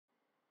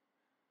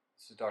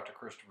This is Dr.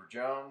 Christopher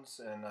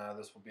Jones, and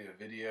this will be a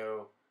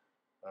video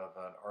of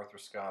an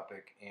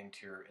arthroscopic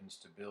anterior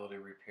instability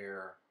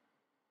repair,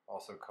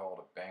 also called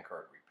a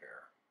Bankart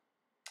repair.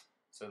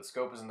 So the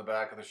scope is in the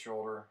back of the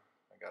shoulder.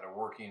 I got a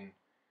working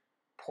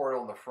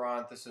portal in the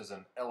front. This is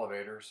an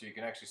elevator, so you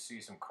can actually see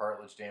some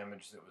cartilage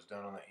damage that was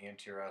done on the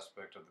anterior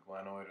aspect of the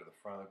glenoid or the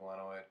front of the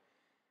glenoid.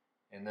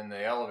 And then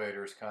the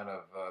elevator is kind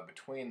of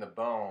between the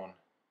bone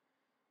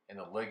and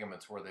the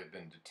ligaments where they've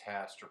been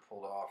detached or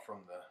pulled off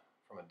from a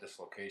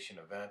dislocation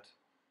event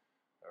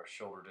or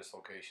shoulder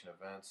dislocation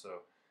event.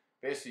 So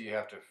basically you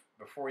have to,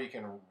 before you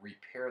can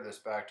repair this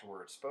back to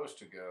where it's supposed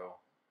to go,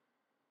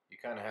 you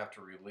kind of have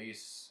to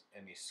release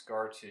any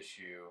scar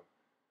tissue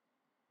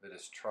that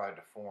has tried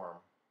to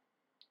form.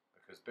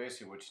 Because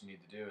basically what you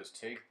need to do is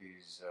take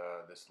these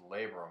this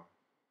labrum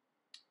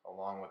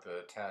along with the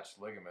attached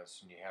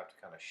ligaments, and you have to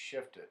kind of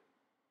shift it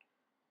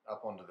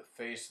up onto the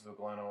face of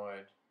the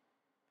glenoid,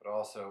 but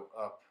also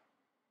up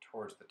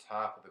towards the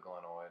top of the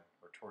glenoid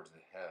or towards the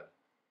head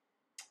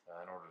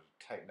in order to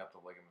tighten up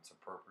the ligaments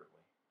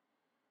appropriately.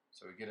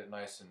 So we get it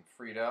nice and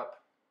freed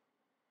up.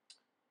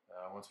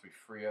 Once we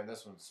free up,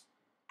 this one's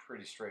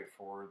pretty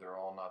straightforward. They're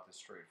all not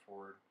this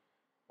straightforward.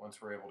 Once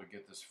we're able to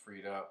get this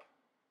freed up,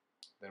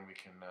 then we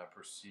can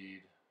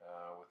proceed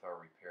with our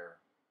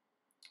repair.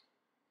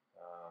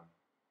 I'm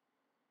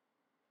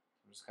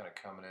just kind of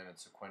coming in and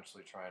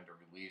sequentially trying to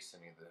release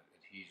any of the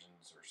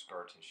adhesions or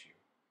scar tissue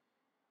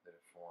that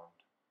it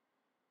formed.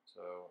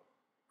 So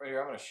right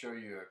here I'm going to show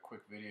you a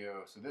quick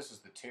video. So this is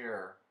the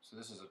tear, so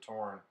this is a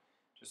torn,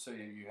 just so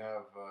you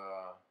have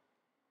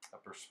a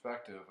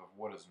perspective of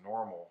what is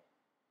normal.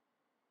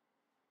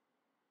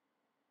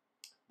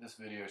 This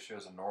video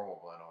shows a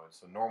normal glenoid,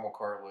 so normal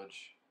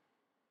cartilage,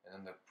 and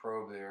then the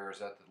probe there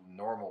is at the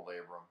normal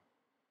labrum.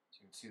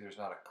 So you can see there's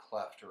not a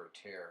cleft or a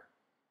tear.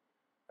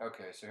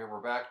 Okay, so here we're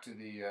back to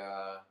the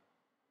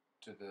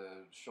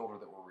shoulder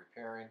that we're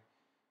repairing.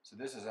 So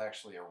this is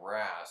actually a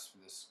rasp.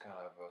 This kind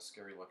of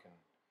scary looking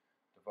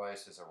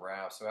device is a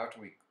rasp. So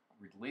after we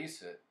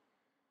release it,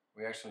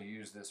 we actually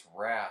use this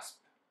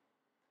rasp,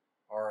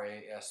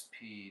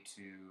 R-A-S-P,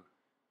 to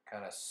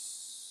kind of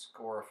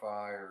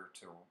scorify or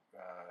to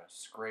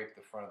scrape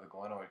the front of the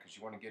glenoid, because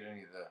you want to get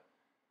any of the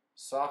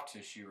soft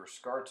tissue or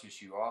scar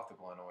tissue off the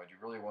glenoid. You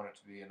really want it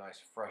to be a nice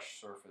fresh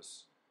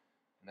surface,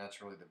 and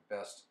that's really the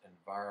best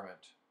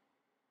environment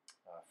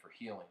for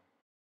healing.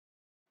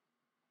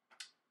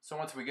 So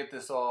once we get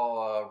this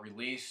all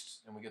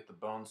released and we get the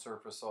bone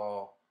surface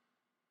all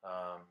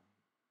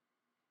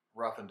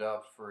roughened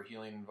up for a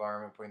healing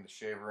environment, putting the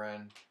shaver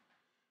in,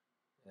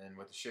 and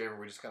with the shaver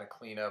we just kind of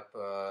clean up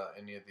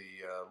any of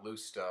the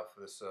loose stuff.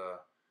 This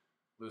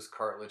loose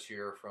cartilage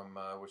here from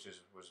which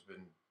was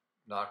been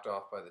knocked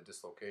off by the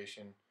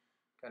dislocation.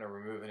 Kind of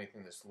remove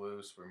anything that's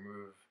loose,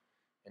 remove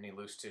any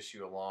loose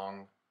tissue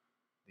along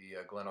the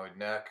glenoid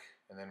neck,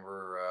 and then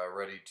we're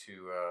ready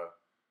to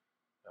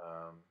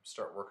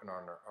start working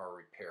on our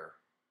repair.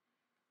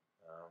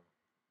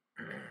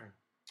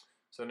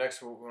 So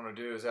next what we want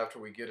to do is, after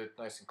we get it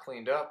nice and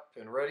cleaned up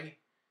and ready,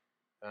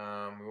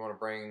 we want to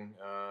bring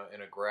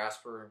in a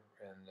grasper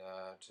and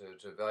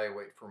to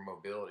evaluate for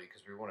mobility,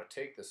 because we want to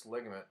take this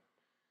ligament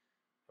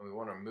and we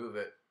want to move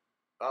it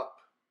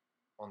up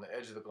on the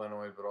edge of the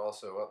glenoid, but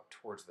also up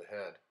towards the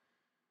head,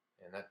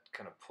 and that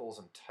kind of pulls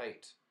them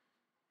tight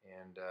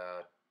and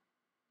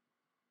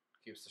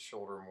keeps the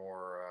shoulder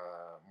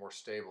more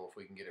stable if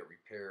we can get it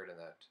repaired in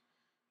that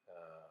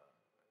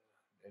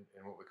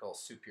in what we call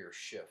superior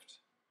shift.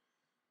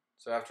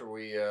 So after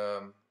we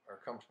are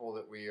comfortable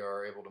that we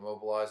are able to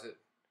mobilize it,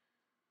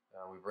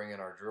 we bring in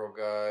our drill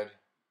guide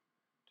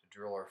to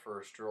drill our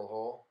first drill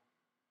hole.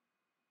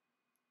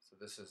 So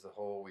this is the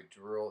hole we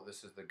drill.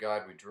 This is the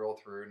guide we drill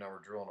through. Now we're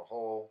drilling a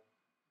hole.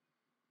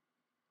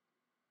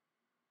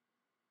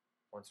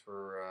 Once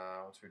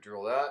we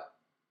drill that,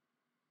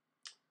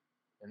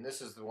 and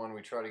this is the one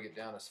we try to get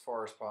down as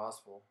far as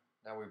possible.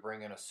 Now we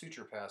bring in a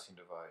suture passing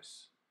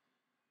device.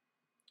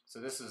 So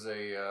this is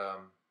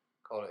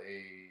called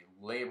a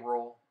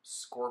labral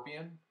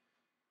scorpion,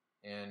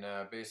 and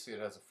basically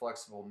it has a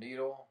flexible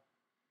needle.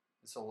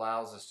 This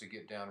allows us to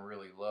get down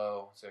really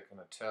low, so I can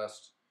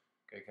test.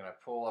 Okay, can I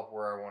pull up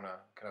where I want to?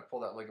 Can I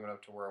pull that ligament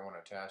up to where I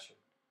want to attach it?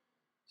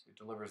 So it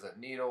delivers that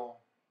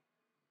needle,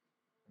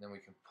 and then we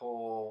can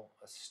pull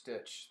a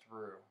stitch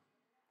through.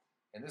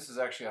 And this is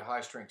actually a high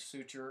strength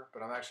suture,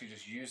 but I'm actually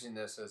just using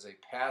this as a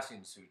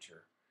passing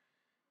suture.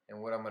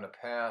 And what I'm going to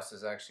pass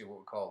is actually what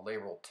we call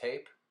labral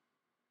tape.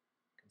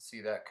 You can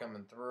see that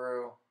coming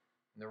through.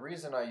 And the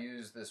reason I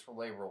use this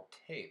labral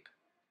tape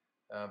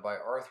by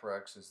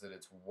Arthrex is that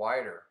it's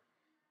wider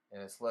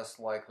and it's less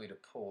likely to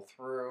pull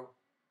through,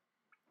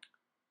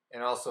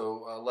 and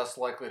also less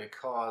likely to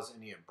cause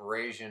any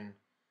abrasion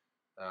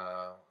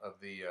of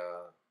the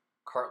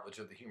cartilage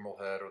of the humeral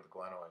head or the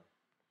glenoid.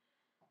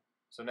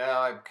 So now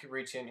I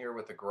reach in here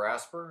with the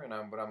grasper,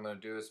 and what I'm going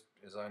to do is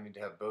I need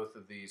to have both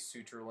of these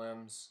suture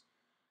limbs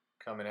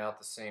coming out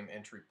the same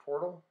entry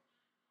portal.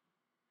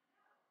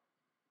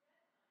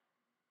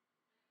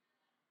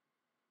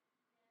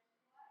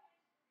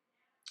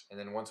 And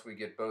then once we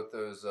get both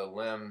those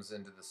limbs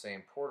into the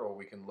same portal,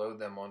 we can load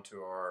them onto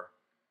our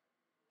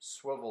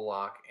swivel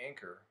lock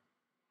anchor,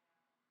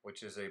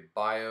 which is a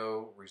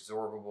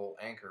bio-resorbable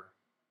anchor.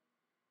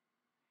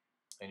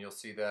 And you'll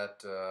see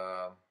that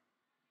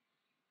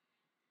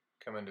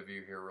come into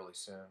view here really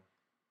soon.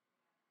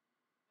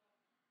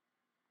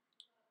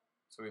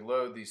 So we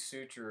load these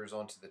sutures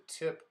onto the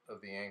tip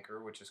of the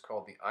anchor, which is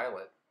called the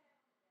eyelet.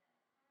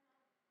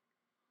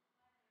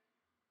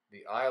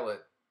 The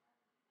eyelet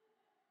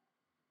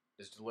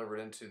is delivered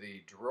into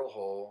the drill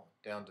hole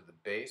down to the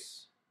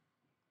base,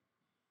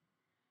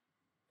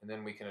 and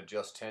then we can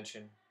adjust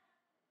tension.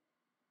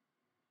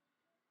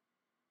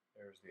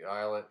 There's the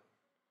eyelet.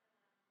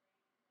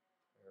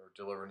 We're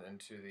delivering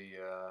into the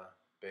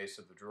base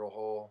of the drill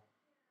hole.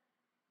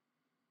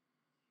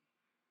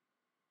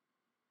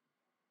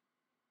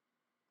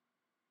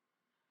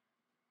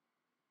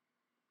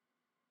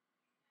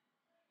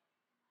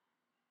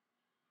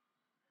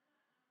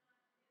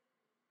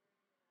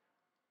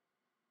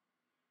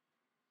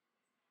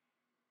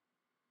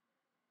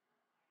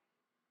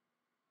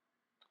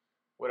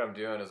 What I'm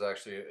doing is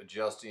actually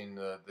adjusting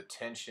the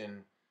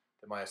tension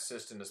that my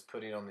assistant is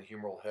putting on the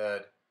humeral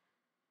head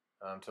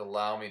to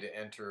allow me to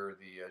enter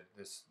the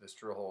this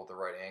drill hole at the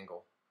right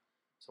angle.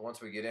 So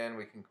once we get in,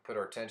 we can put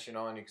our tension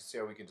on. You can see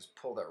how we can just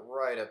pull that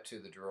right up to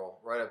the drill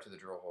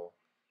hole,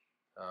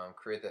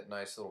 create that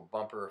nice little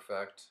bumper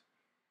effect.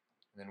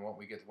 And then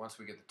once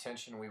we get the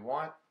tension we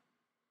want,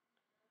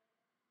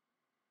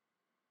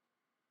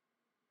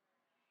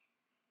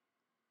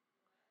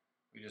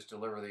 we just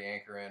deliver the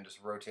anchor in,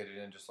 just rotate it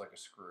in just like a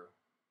screw.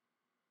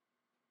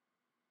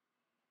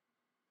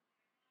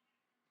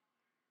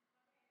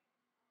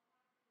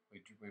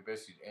 We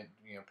basically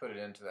put it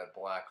into that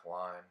black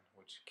line,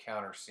 which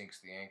countersinks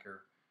the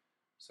anchor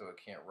so it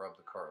can't rub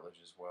the cartilage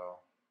as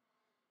well.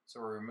 So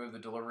we'll remove the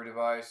delivery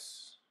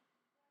device.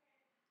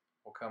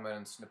 We'll come in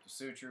and snip the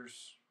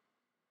sutures.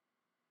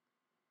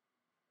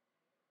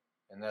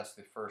 And that's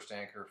the first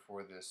anchor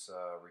for this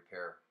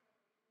repair.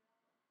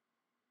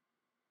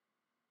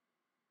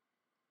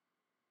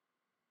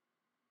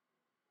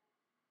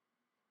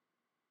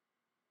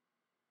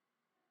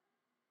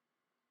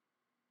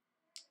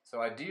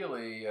 So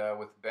ideally,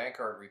 with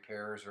Bankart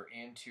repairs or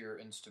anterior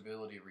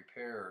instability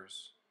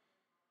repairs,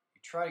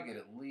 you try to get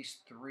at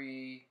least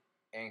 3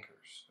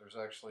 anchors. There's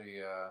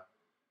actually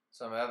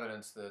some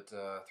evidence that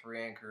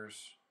 3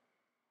 anchors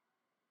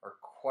are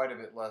quite a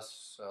bit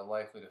less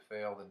likely to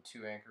fail than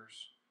 2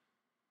 anchors.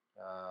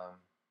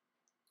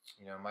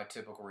 My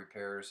typical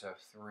repairs have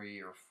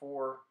 3 or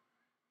 4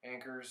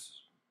 anchors.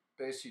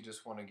 Basically, you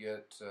just want to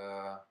get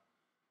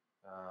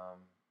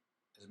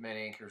as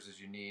many anchors as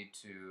you need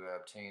to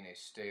obtain a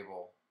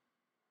stable,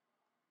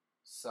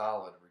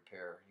 solid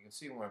repair. You can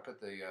see when I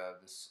put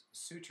this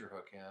suture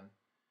hook in,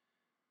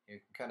 you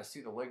can kind of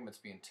see the ligaments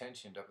being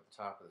tensioned up at the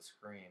top of the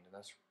screen, and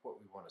that's what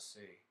we want to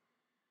see.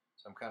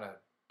 So I'm kind of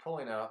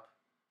pulling up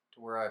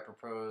to where I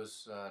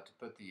propose to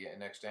put the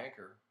next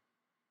anchor,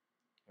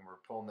 and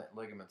we're pulling the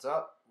ligaments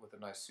up with a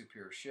nice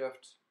superior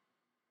shift,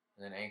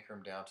 and then anchor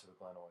them down to the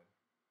glenoid.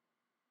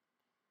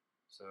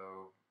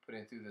 So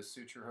putting through this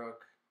suture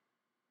hook,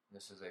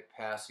 this is a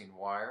passing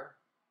wire.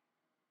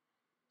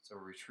 So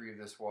we retrieve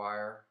this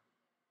wire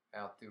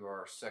out through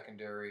our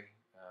secondary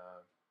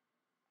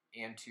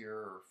anterior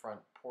or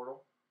front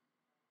portal.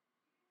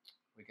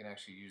 We can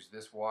actually use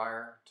this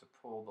wire to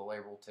pull the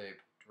labral tape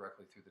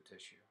directly through the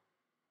tissue.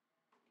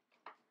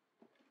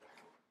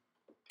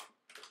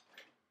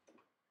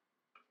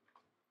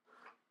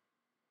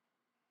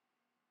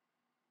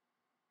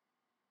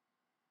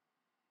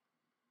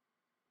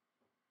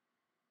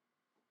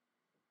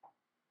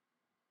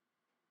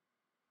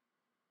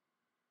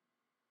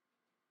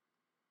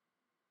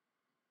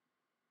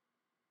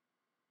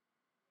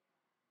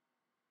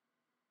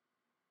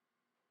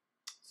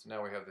 So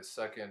now we have the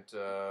second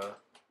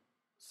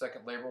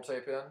labral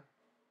tape in.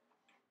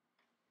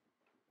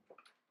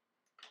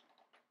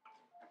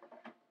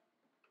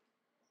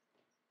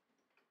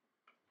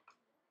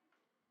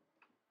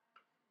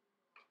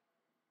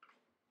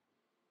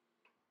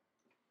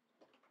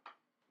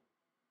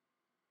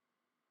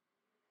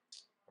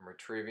 I'm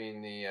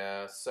retrieving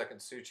the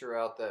second suture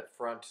out that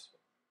front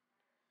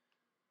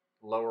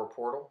lower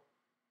portal.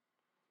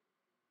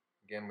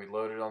 Again, we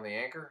load it on the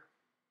anchor.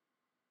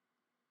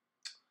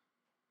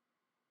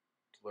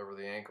 Deliver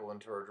the ankle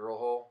into our drill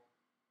hole.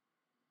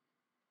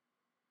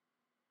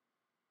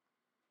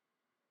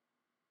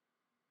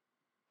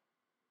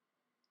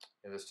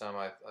 And this time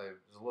I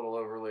was a little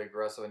overly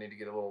aggressive. I need to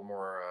get a little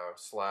more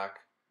slack.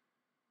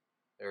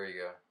 There you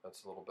go.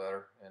 That's a little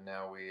better. And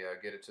now we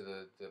get it to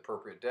the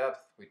appropriate depth.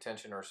 We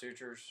tension our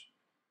sutures.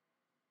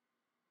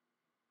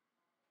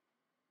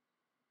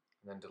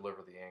 And then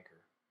deliver the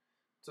anchor.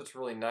 So what's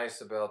really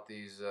nice about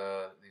these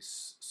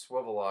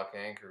swivel lock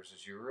anchors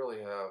is you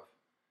really have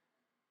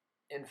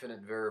infinite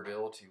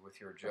variability with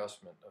your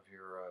adjustment of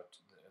your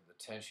the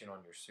tension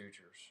on your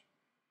sutures.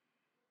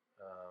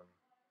 So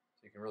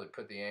you can really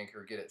put the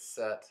anchor, get it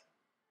set,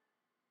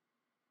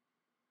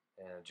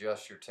 and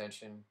adjust your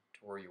tension to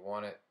where you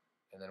want it.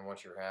 and then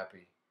once you're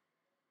happy,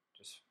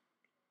 just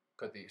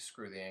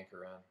screw the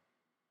anchor in.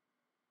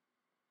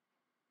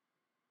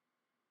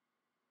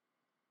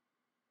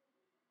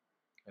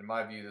 In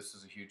my view, this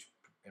is a huge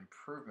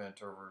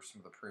improvement over some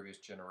of the previous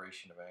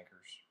generation of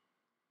anchors.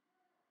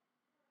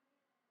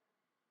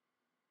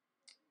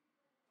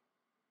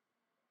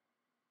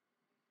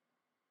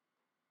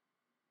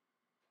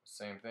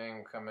 Same thing,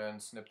 we'll come in,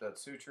 snip that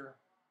suture.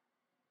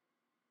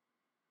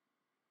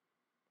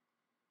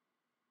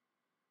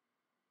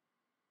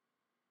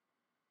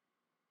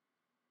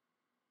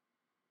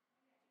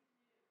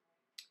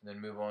 And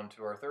then move on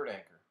to our third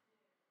anchor.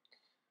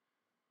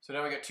 So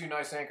now we got two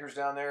nice anchors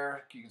down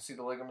there. You can see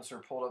the ligaments are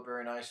pulled up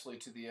very nicely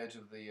to the edge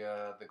of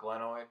the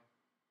glenoid.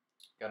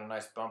 Got a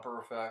nice bumper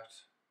effect.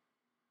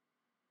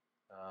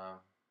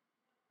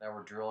 Now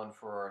we're drilling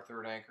for our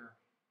third anchor.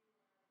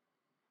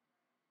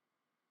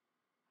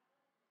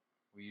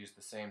 We use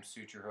the same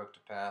suture hook to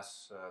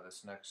pass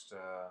this next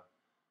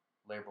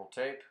labral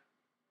tape.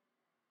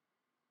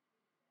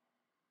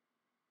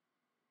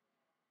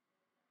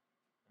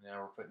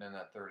 Now we're putting in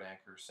that third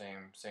anchor,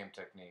 same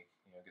technique.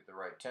 You know, get the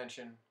right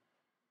tension,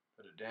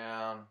 put it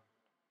down.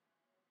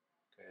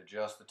 Okay,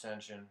 adjust the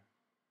tension.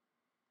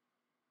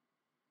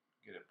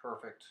 Get it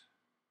perfect.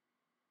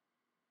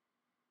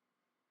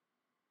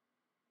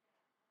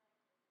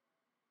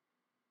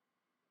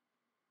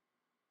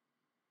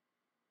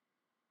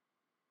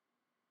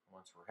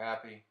 Once we're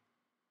happy,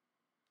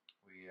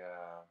 we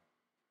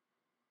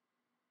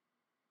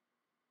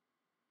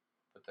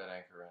put that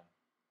anchor in.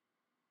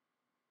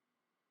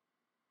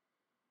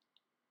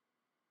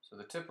 So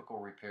the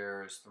typical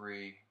repair is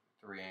three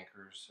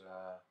anchors.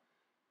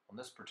 On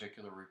this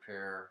particular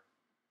repair,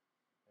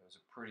 it was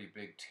a pretty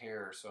big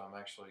tear, so I'm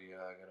actually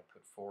going to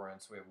put 4 in.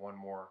 So we have one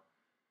more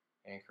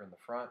anchor in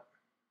the front.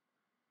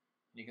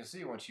 You can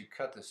see once you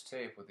cut this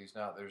tape with these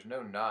knots, there's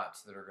no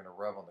knots that are going to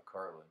rub on the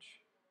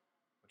cartilage,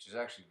 which is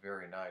actually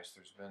very nice.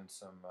 There's been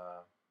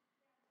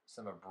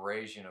some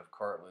abrasion of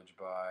cartilage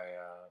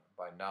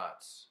by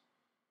knots,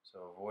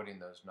 so avoiding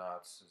those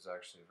knots is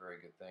actually a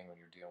very good thing when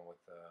you're dealing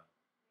with a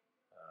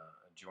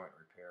joint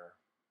repair.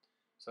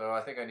 So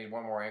I think I need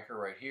one more anchor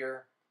right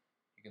here.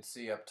 You can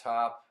see up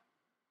top,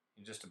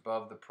 just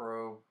above the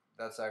probe,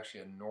 that's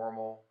actually a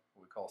normal,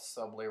 what we call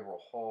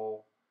sublabral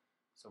hole.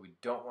 So we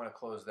don't want to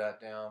close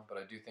that down, but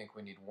I do think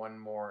we need one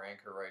more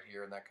anchor right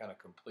here, and that kind of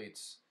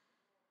completes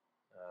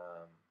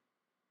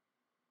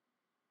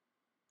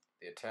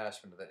the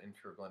attachment of that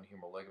inferior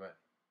glenohumeral ligament.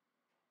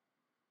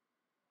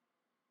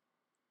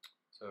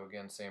 So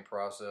again, same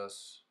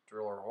process,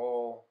 drill our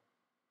hole.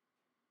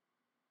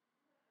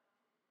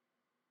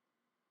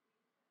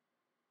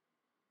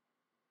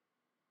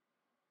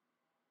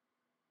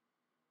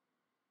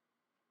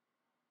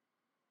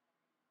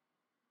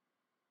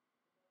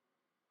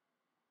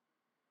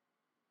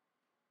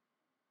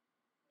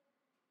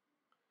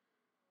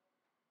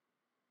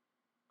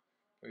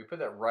 We put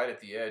that right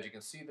at the edge. You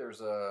can see there's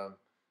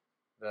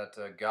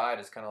that guide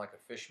is kind of like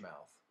a fish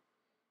mouth.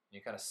 You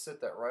kind of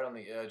sit that right on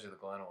the edge of the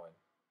glenoid.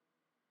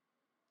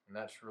 And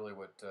that's really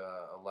what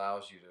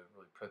allows you to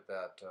really put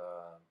that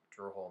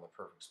drill hole in the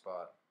perfect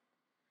spot.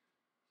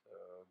 So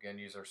again,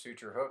 use our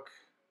suture hook,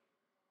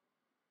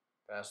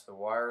 pass the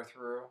wire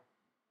through,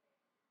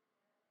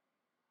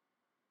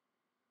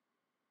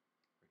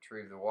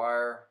 retrieve the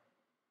wire,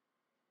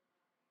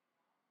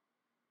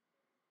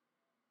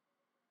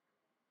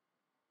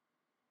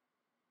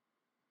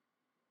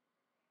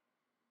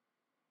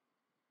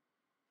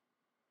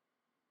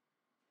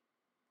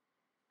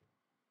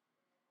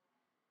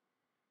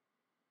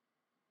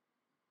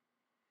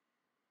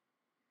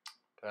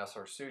 pass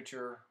our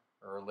suture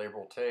or our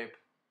labral tape.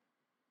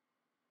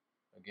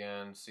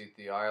 Again, seat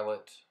the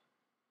eyelet,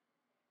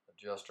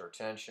 adjust our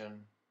tension,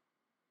 and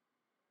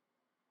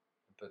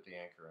put the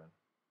anchor in.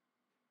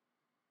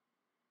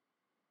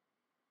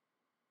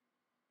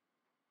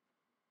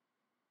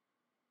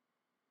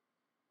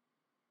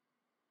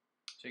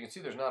 So you can see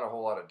there's not a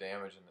whole lot of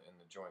damage in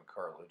the joint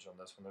cartilage on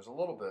this one. There's a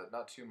little bit,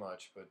 not too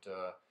much, but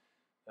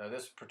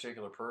this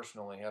particular person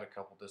only had a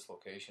couple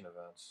dislocation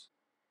events.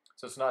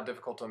 So it's not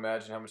difficult to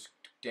imagine how much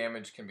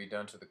damage can be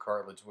done to the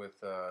cartilage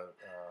with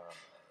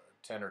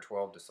 10 or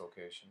 12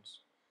 dislocations.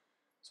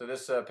 So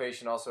this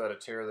patient also had a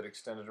tear that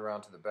extended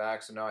around to the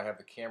back, so now I have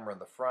the camera in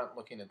the front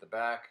looking at the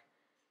back,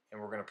 and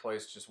we're going to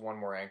place just one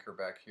more anchor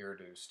back here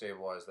to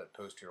stabilize that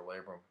posterior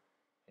labrum,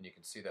 and you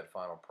can see that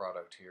final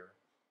product here.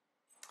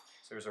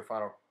 So here's our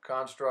final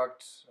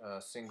construct,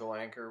 single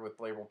anchor with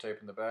labral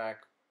tape in the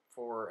back,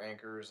 4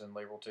 anchors and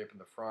labral tape in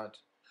the front.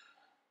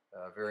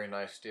 Very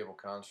nice stable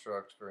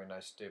construct, very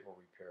nice stable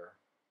repair.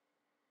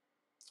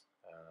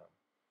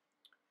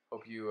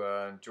 Hope you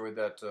enjoyed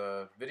that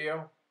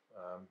video.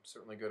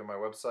 Certainly go to my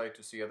website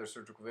to see other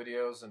surgical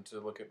videos and to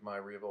look at my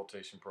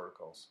rehabilitation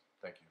protocols.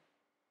 Thank you.